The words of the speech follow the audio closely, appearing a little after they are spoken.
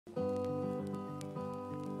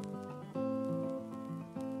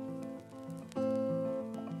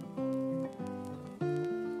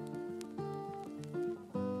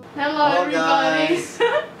Hello everybody! Guys!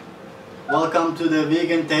 Welcome to the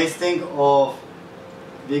vegan tasting of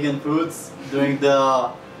vegan foods during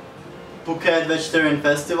the Phuket Vegetarian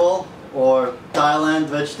Festival or Thailand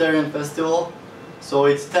Vegetarian Festival. So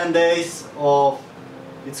it's 10 days of,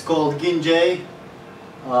 it's called Ginjay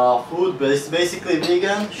food, but it's basically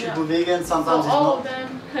vegan, Shibu vegan, sometimes so it's all not. of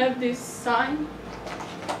them have this sign.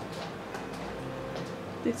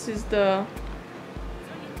 This is the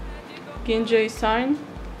Ginjay sign.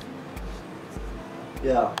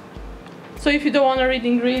 Yeah. So if you don't want to read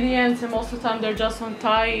ingredients, and most of the time they're just on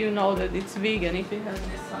Thai, you know that it's vegan if it has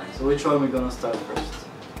this sign. So which one are we gonna start first?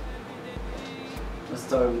 Let's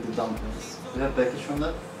start with the dumplings. Do you have package from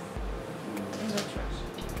that? In the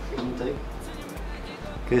trash. Can you take?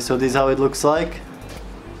 Okay, so this is how it looks like.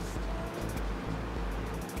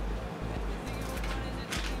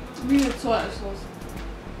 We need soy sauce.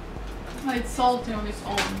 It's salty on its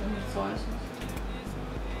own, we need soy sauce.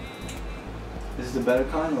 This is the better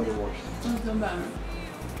kind or the worst? That's the better.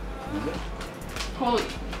 Is it?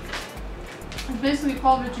 It's basically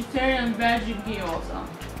called vegetarian veggie gyoza.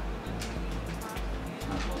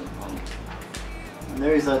 That's what it's called. And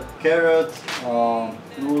there is a carrot,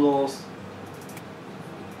 noodles,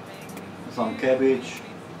 some cabbage.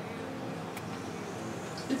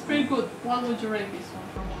 It's pretty good. What would you rate this one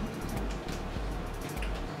from 1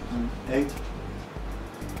 to 10? 8.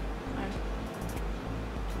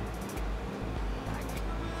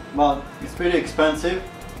 But it's pretty expensive.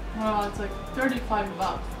 Well, it's like 35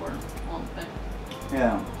 baht for one thing.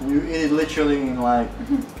 Yeah, you eat it literally in like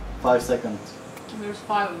 5 seconds. There's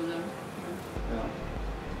 5 of them. Yeah.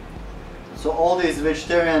 So all these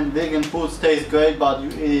vegetarian, vegan foods taste great, but you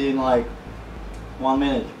eat it in like 1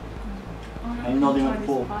 minute. And you're not even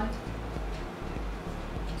full.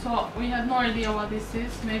 So we have no idea what this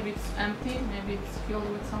is. Maybe it's empty, maybe it's filled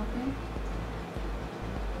with something.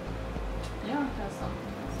 Yeah, it has something.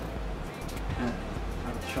 Yeah,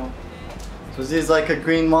 I'll show. So this is like a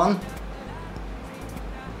green one.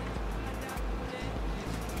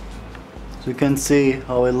 So you can see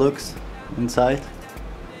how it looks inside.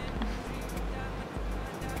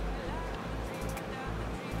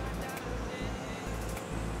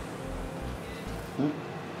 I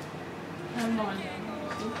have no idea.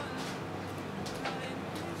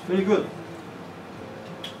 It's pretty good.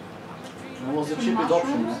 That was the Some cheapest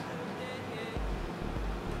option. mushrooms?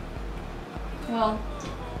 Well,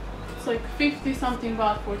 it's like 50 something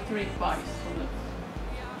baht for 3 pies, so that's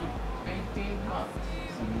 18 baht.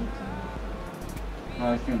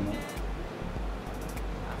 I think no.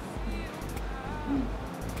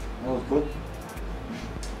 That was good.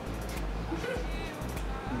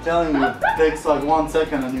 I'm telling you, it takes like 1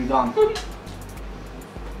 second and you're done. Okay,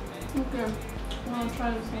 I'll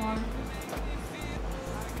try this one.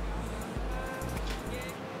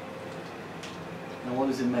 And what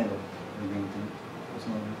is it made of? The green thing. What's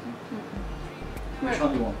not green thing? Which Wait,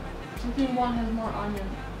 one do you want? I think one has more onion.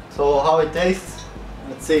 So how it tastes?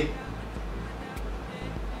 Let's see.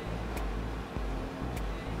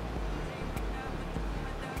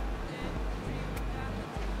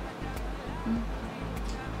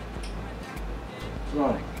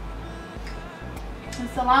 Right. The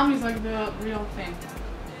salami is like the real thing.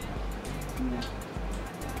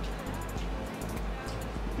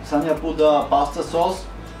 Sanya put the pasta sauce,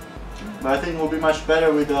 but I think it will be much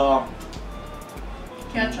better with the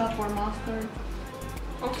Ketchup or mustard.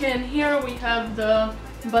 Okay, and here we have the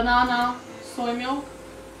banana soy milk.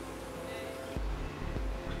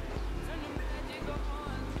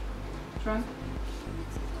 Try.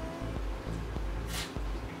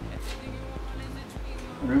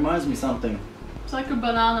 It reminds me something. It's like a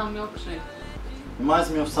banana milkshake. Reminds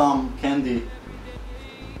me of some candy.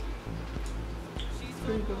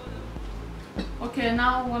 Pretty good. Okay,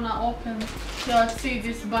 now I wanna open. So let's see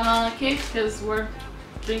this banana cake because we're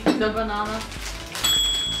drinking the banana.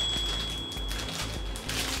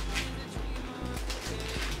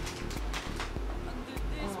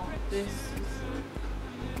 Oh, this is.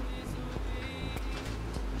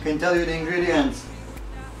 I can tell you the ingredients.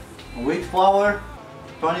 Wheat flour,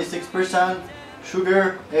 26%,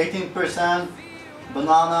 sugar, 18%,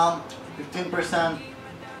 banana, 15%,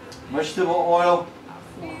 vegetable oil,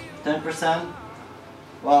 10%.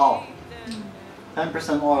 Wow,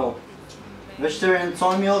 10% oil. Vegetarian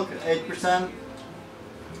soy milk, 8%.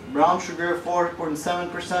 Brown sugar,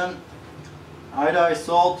 4.7%. Iodized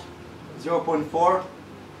salt, 0.4.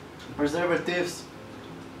 Preservatives,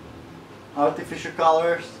 artificial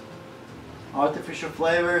colors, artificial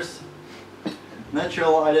flavors,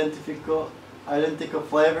 natural identical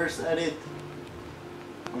flavors added,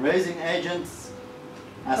 raising agents,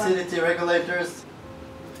 acidity regulators,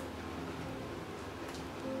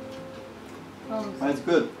 It's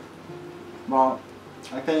good. Well,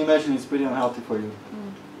 I can imagine it's pretty unhealthy for you.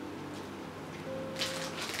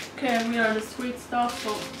 Okay, we are the sweet stuff,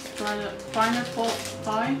 so let's try the pineapple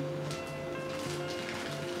pie.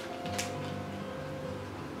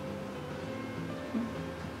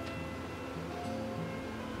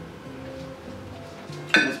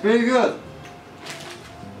 It's pretty good.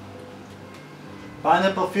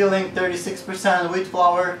 Pineapple filling 36%, wheat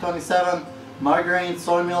flour 27%, margarine,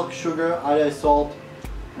 soy milk, sugar, iodized salt,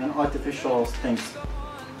 and artificial things.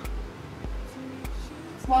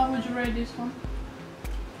 Why would you rate this one?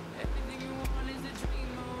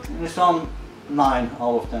 This one 9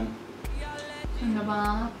 out of 10. And the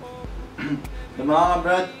banana? The banana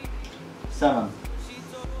bread 7.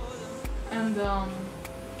 And the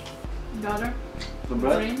other? The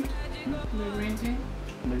bread? Green? The green thing?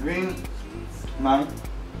 The green 9.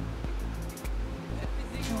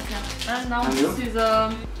 Okay. And now And this you? is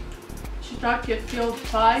a shiitake filled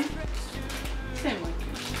pie. Same like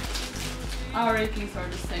you. Our ratings are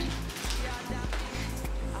the same.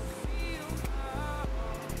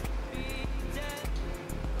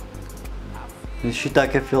 This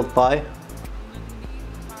shiitake filled pie.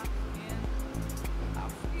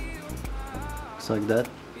 Looks like that.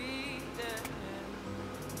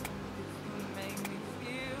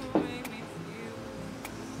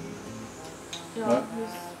 Yeah, Right. this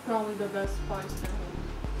is probably the best spice there.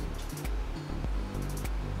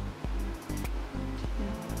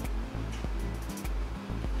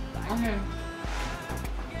 Okay.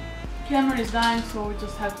 Camera is dying, so we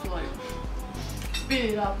just have to like speed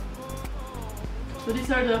it up. So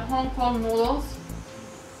these are the Hong Kong noodles.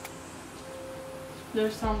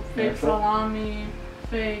 There's some fake salami,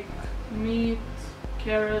 fake meat,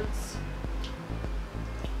 carrots.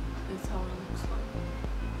 That's how it looks like.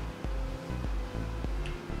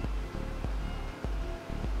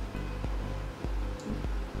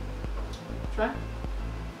 Try.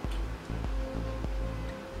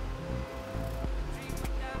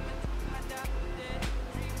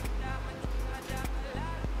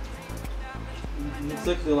 It's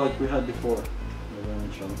exactly like we had before.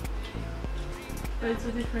 But it's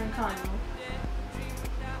a different kind, no?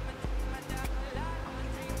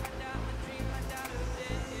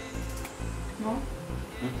 No?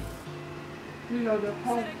 These are the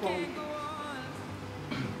Hong Kong.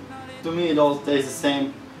 To me it all tastes the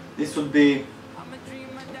same. This would be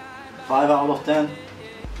 5 out of 10.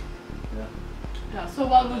 Yeah, so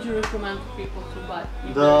what would you recommend people to buy?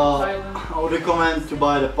 If The, they're in Thailand? I would recommend to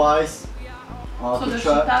buy the pies. So To the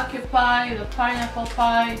try. shiitake pie, the pineapple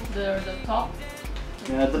pie, they're the top.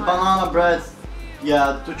 Yeah, the banana bread,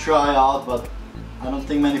 yeah, to try out, but I don't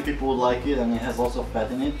think many people would like it, and it has also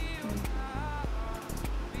fat in it.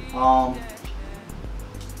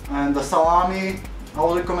 And the salami, I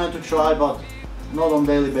would recommend to try, but not on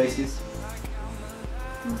daily basis.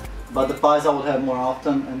 But the pies I would have more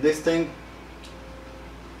often, and this thing,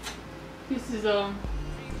 This is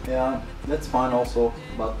yeah, that's fine also,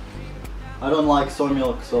 but I don't like soy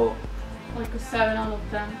milk, so like a 7 out of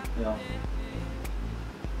 10. yeah.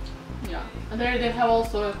 Yeah, and there they have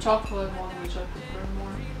also a chocolate one, which I prefer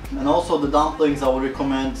more. And also the dumplings I would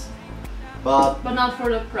recommend, but But not for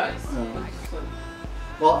the price. Yeah. So,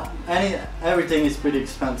 well, everything is pretty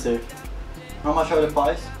expensive. How much are the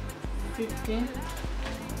pies? 15.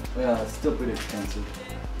 Yeah, it's still pretty expensive.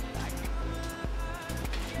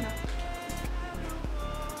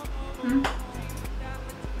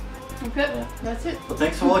 Okay, Yeah. that's it. So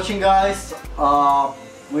thanks for watching, guys.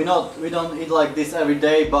 We don't eat like this every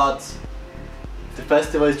day, but the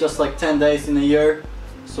festival is just like 10 days in a year,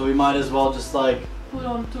 so we might as well just like Put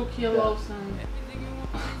on 2 kilos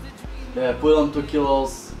and put on 2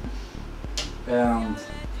 kilos and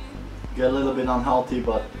get a little bit unhealthy,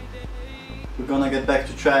 but we're gonna get back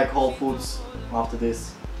to track Whole Foods after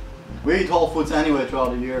this. We eat Whole Foods anyway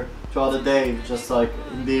throughout the year, throughout the day, just like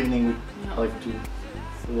in the evening we like to do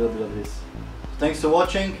a little bit of this. Thanks for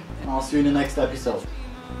watching, and I'll see you in the next episode.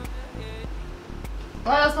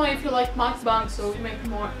 let us know if you like mukbang, so we make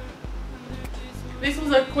more. This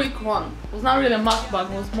was a quick one. It was not really a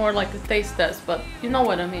mukbang, it was more like a taste test, but you know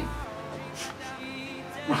what I mean.